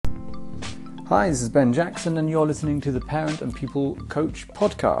Hi, this is Ben Jackson and you're listening to the Parent and Pupil Coach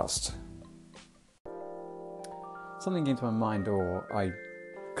podcast. Something came to my mind, or I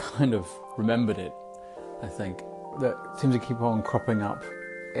kind of remembered it, I think, that seems to keep on cropping up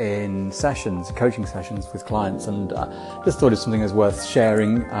in sessions, coaching sessions with clients, and just thought it's something that's worth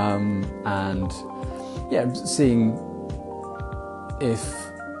sharing and seeing if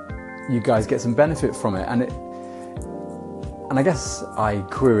you guys get some benefit from it. And I guess I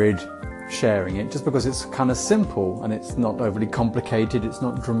queried sharing it just because it's kind of simple and it's not overly complicated, it's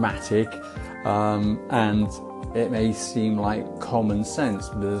not dramatic, and it may seem like common sense,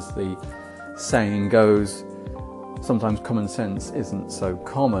 but as the saying goes, sometimes common sense isn't so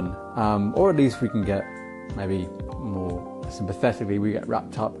common, or at least we can get maybe more sympathetically, we get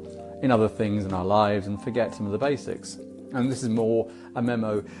wrapped up in other things in our lives and forget some of the basics. And this is more a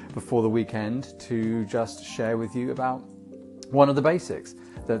memo before the weekend to just share with you about one of the basics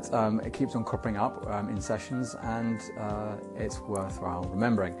that it keeps on cropping up in sessions, and it's worthwhile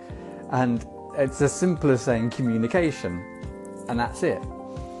remembering. And it's as simple as saying communication, and that's it.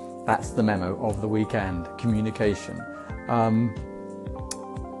 That's the memo of the weekend, communication.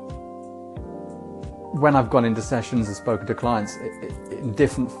 When I've gone into sessions and spoken to clients in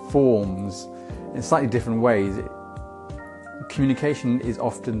different forms, in slightly different ways, communication is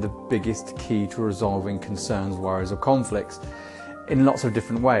often the biggest key to resolving concerns, worries or conflicts in lots of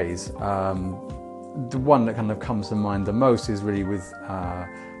different ways. The one that kind of comes to mind the most is really with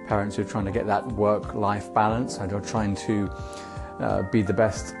parents who are trying to get that work-life balance, and are trying to be the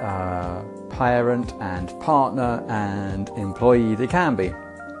best parent and partner and employee they can be,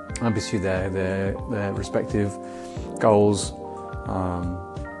 and pursue their respective goals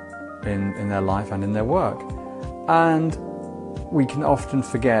in their life and in their work. And we can often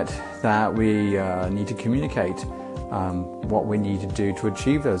forget that we need to communicate what we need to do to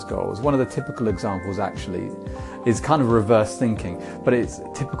achieve those goals. One of the typical examples actually is kind of reverse thinking, but it's a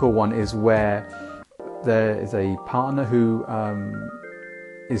typical one is where there is a partner who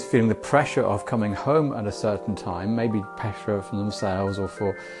is feeling the pressure of coming home at a certain time, maybe pressure from themselves or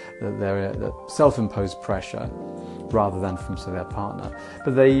for their self-imposed pressure rather than from their partner,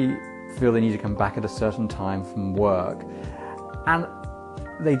 but they feel they need to come back at a certain time from work, and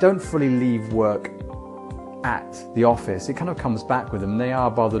they don't fully leave work at the office. It kind of comes back with them. They are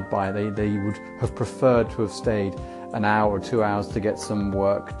bothered by it. They would have preferred to have stayed an hour or 2 hours to get some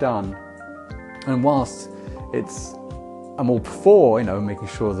work done. And whilst I'm all for, making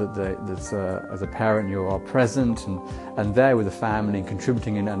sure that as a parent you are present and there with the family and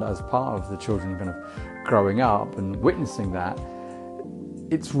contributing and as part of the children kind of growing up and witnessing that,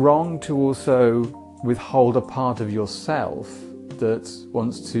 it's wrong to also withhold a part of yourself that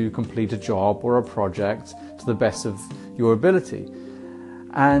wants to complete a job or a project to the best of your ability.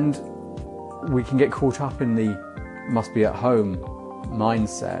 And we can get caught up in the must be at home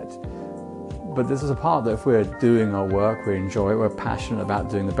mindset. But this is a part that if we're doing our work, we enjoy it, we're passionate about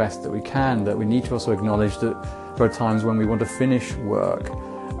doing the best that we can, that we need to also acknowledge that there are times when we want to finish work,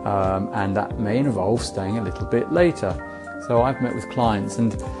 and that may involve staying a little bit later. So I've met with clients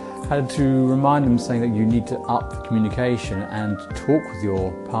and had to remind them, saying that you need to up the communication and talk with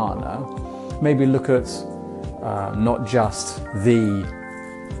your partner. Maybe look at not just the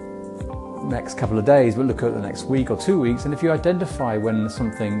next couple of days, but look at the next week or 2 weeks. And if you identify when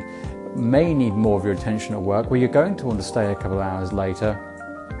something may need more of your attention at work, where you're going to want to stay a couple of hours later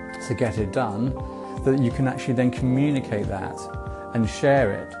to get it done, that you can actually then communicate that and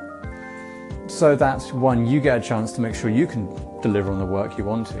share it. So that's one, you get a chance to make sure you can deliver on the work you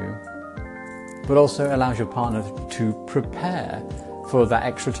want to, but also allows your partner to prepare for that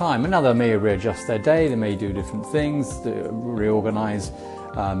extra time. And now they may readjust their day, they may do different things, reorganize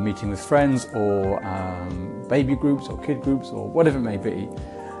meeting with friends or baby groups or kid groups or whatever it may be.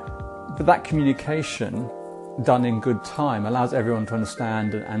 But that communication done in good time allows everyone to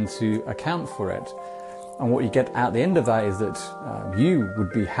understand and to account for it. And what you get at the end of that is that you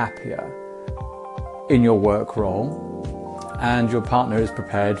would be happier in your work role, and your partner is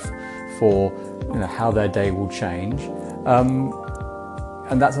prepared for how their day will change.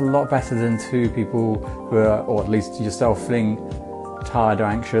 And that's a lot better than two people who are, or at least yourself, feeling tired or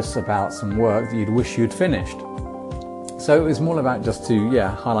anxious about some work that you'd wish you'd finished. So it's more about just to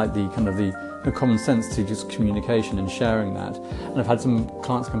highlight the kind of the common sense to just communication and sharing that. And I've had some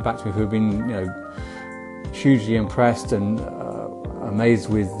clients come back to me who have been hugely impressed and amazed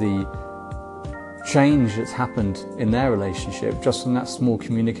with the change that's happened in their relationship just from that small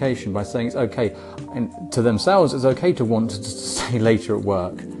communication, by saying it's okay, and to themselves it's okay to want to stay later at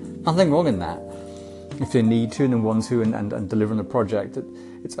work. Nothing wrong in that. if they need to and want to and deliver on a project,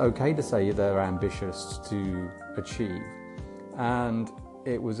 it's okay to say they're ambitious to achieve. And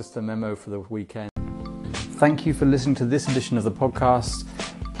it was just a memo for the weekend. Thank you for listening to this edition of the podcast.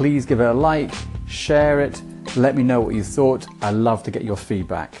 Please give it a like, share it, let me know what you thought. I love to get your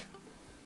feedback.